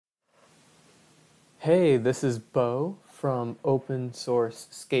Hey, this is Bo from Open Source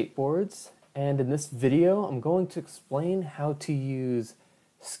Skateboards, and in this video I'm going to explain how to use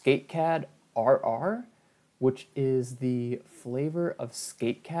SK8CAD-RR, which is the flavor of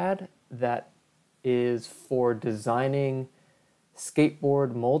SK8CAD that is for designing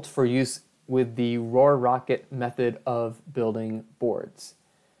skateboard molds for use with the Roarockit method of building boards.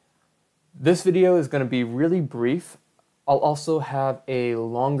 This video is going to be really brief. I'll also have a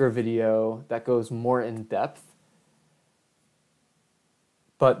longer video that goes more in depth,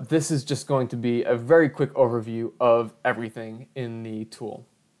 but this is just going to be a very quick overview of everything in the tool.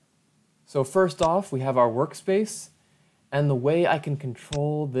 So first off, we have our workspace, and the way I can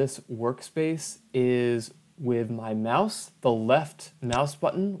control this workspace is with my mouse. The left mouse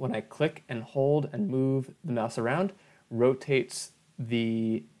button, when I click and hold and move the mouse around, rotates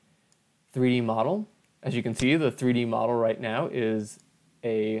the 3D model. As you can see, the 3D model right now is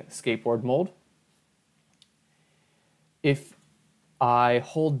a skateboard mold. If I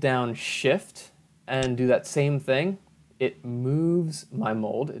hold down Shift and do that same thing, it moves my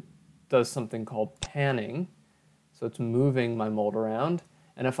mold. It does something called panning. So it's moving my mold around.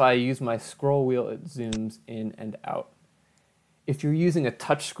 And if I use my scroll wheel, it zooms in and out. If you're using a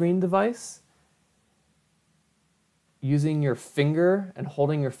touchscreen device, using your finger and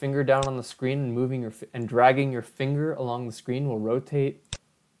holding your finger down on the screen and moving and dragging your finger along the screen will rotate.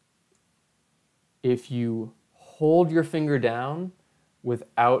 If you hold your finger down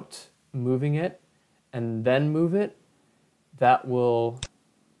without moving it and then move it, that will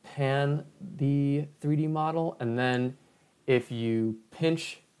pan the 3D model, and then if you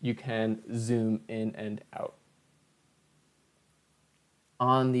pinch, you can zoom in and out.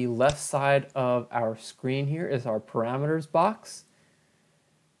 On the left side of our screen here is our parameters box,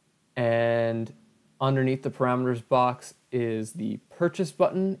 and underneath the parameters box is the purchase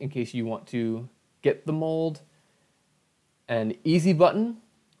button in case you want to get the mold, an easy button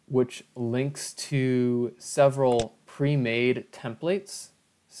which links to several pre-made templates.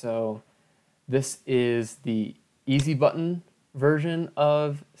 So this is the easy button version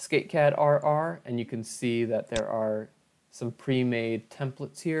of SK8CAD-RR, and you can see that there are some pre-made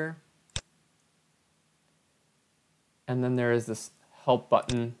templates here. And then there is this help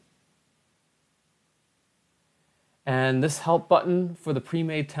button. And this help button for the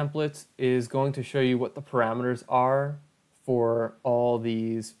pre-made templates is going to show you what the parameters are for all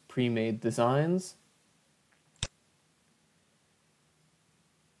these pre-made designs.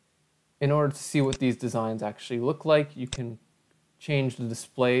 In order to see what these designs actually look like, you can change the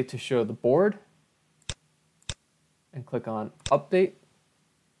display to show the board and click on Update.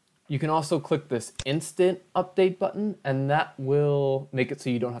 You can also click this Instant Update button, and that will make it so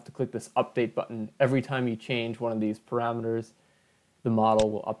you don't have to click this Update button. Every time you change one of these parameters, the model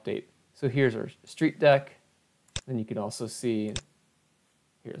will update. So here's our street deck, and you can also see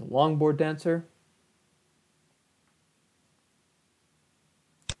here's a longboard dancer.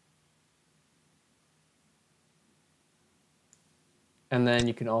 And then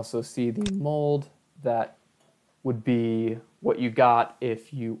you can also see the mold that would be what you got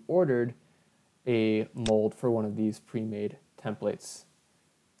if you ordered a mold for one of these pre-made templates.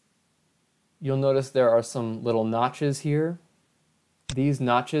 You'll notice there are some little notches here. These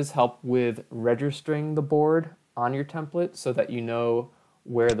notches help with registering the board on your template so that you know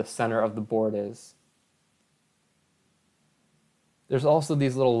where the center of the board is. There's also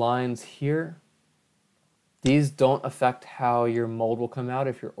these little lines here. These don't affect how your mold will come out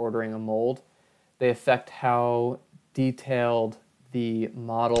if you're ordering a mold. They affect how detailed the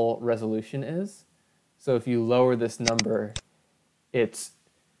model resolution is. So if you lower this number, it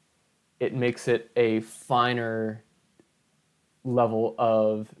makes it a finer level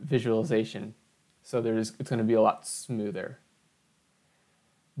of visualization. So it's going to be a lot smoother.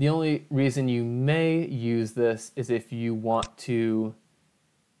 The only reason you may use this is if you want to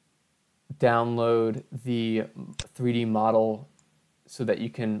download the 3D model so that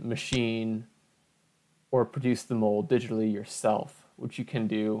you can machine or produce the mold digitally yourself, which you can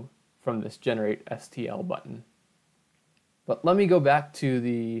do from this Generate STL button. But let me go back to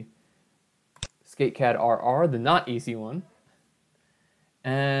the SK8CAD-RR, the not easy one.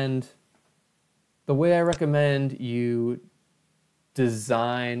 And the way I recommend you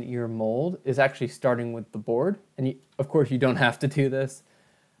design your mold is actually starting with the board. And of course you don't have to do this,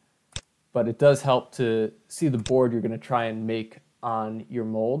 but it does help to see the board you're going to try and make on your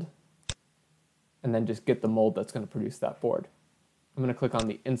mold, and then just get the mold that's going to produce that board. I'm going to click on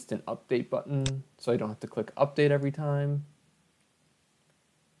the Instant Update button so I don't have to click Update every time.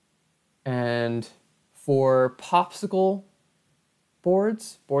 And for popsicle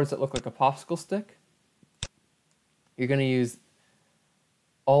boards that look like a popsicle stick, You're going to use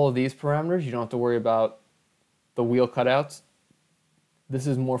all of these parameters. You don't have to worry about the wheel cutouts. This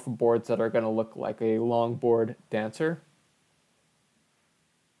is more for boards that are going to look like a longboard dancer.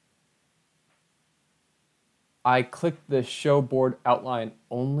 I clicked the Show Board Outline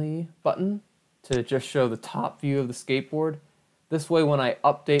Only button to just show the top view of the skateboard. This way, when I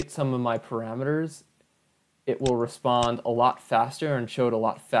update some of my parameters, it will respond a lot faster and show it a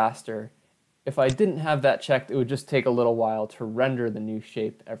lot faster. If I didn't have that checked, it would just take a little while to render the new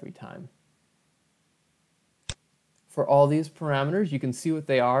shape every time. For all these parameters, you can see what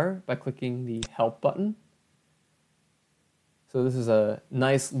they are by clicking the Help button. So this is a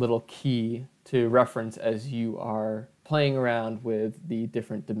nice little key to reference as you are playing around with the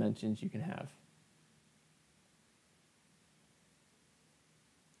different dimensions you can have.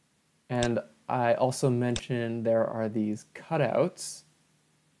 And I also mentioned there are these cutouts.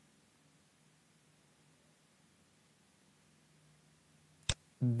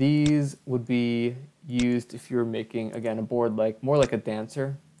 These would be used if you're making, again, a board more like a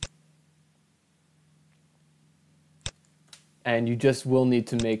dancer. And you just will need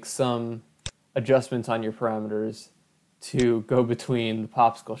to make some adjustments on your parameters to go between the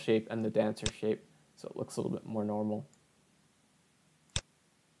popsicle shape and the dancer shape, so it looks a little bit more normal.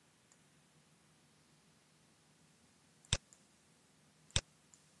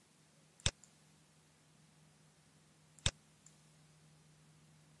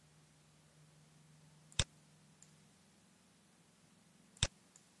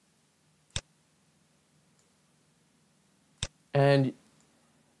 And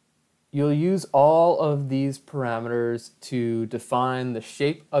you'll use all of these parameters to define the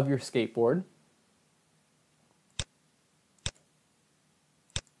shape of your skateboard.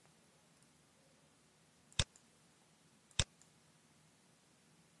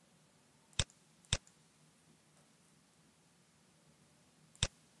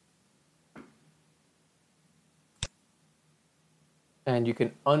 And you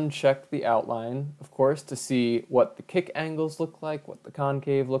can uncheck the outline, of course, to see what the kick angles look like, what the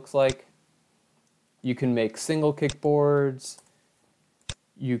concave looks like. You can make single kick boards.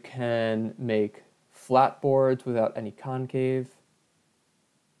 You can make flat boards without any concave.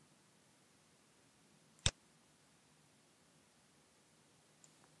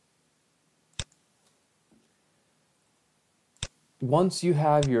 Once you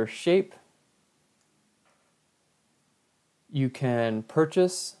have your shape, you can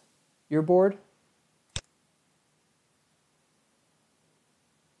purchase your board.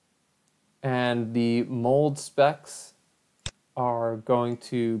 And the mold specs are going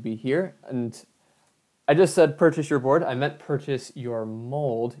to be here. And I just said purchase your board. I meant purchase your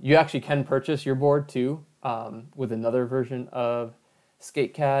mold. You actually can purchase your board too with another version of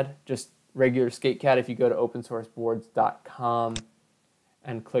SK8CAD, just regular SK8CAD. If you go to opensourceboards.com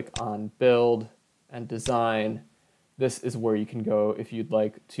and click on Build and Design, this is where you can go if you'd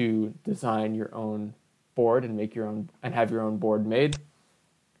like to design your own board and make your own and have your own board made.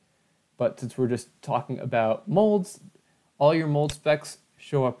 But since we're just talking about molds, all your mold specs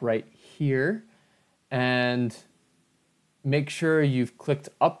show up right here. And make sure you've clicked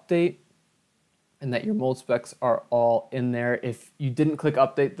update and that your mold specs are all in there. If you didn't click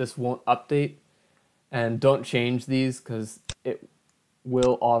update, this won't update. And don't change these because it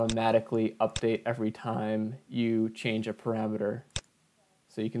will automatically update every time you change a parameter.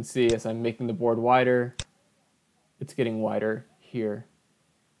 So you can see as I'm making the board wider, it's getting wider here.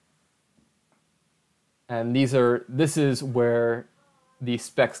 And this is where the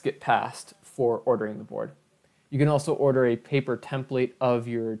specs get passed for ordering the board. You can also order a paper template of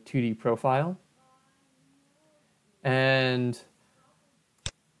your 2D profile. And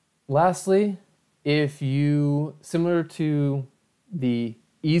lastly, if you, similar to the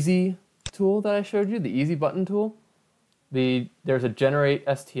easy tool that I showed you, the easy button tool, there's a generate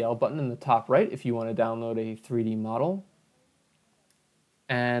STL button in the top right if you want to download a 3D model.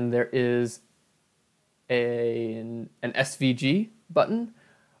 And there is an SVG button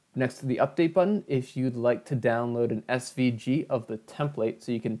next to the update button if you'd like to download an SVG of the template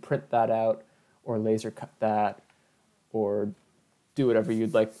so you can print that out or laser cut that or do whatever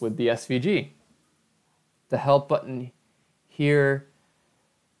you'd like with the SVG. The help button here,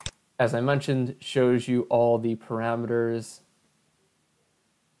 as I mentioned, shows you all the parameters.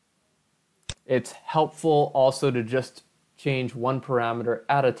 It's helpful also to just change one parameter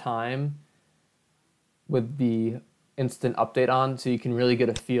at a time with the instant update on, so you can really get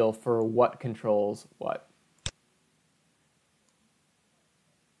a feel for what controls what.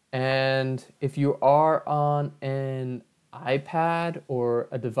 And if you are on an iPad or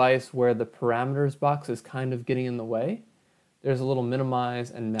a device where the parameters box is kind of getting in the way, there's a little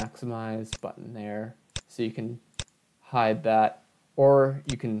minimize and maximize button there, so you can hide that, or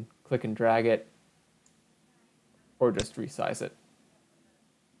you can click and drag it, or just resize it.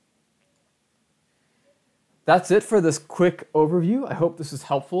 That's it for this quick overview. I hope this was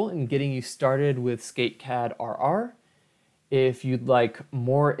helpful in getting you started with SK8CAD-RR. If you'd like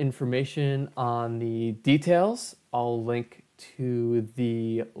more information on the details, I'll link to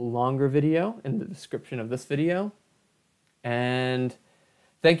the longer video in the description of this video. And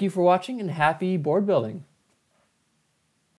thank you for watching, and happy board building.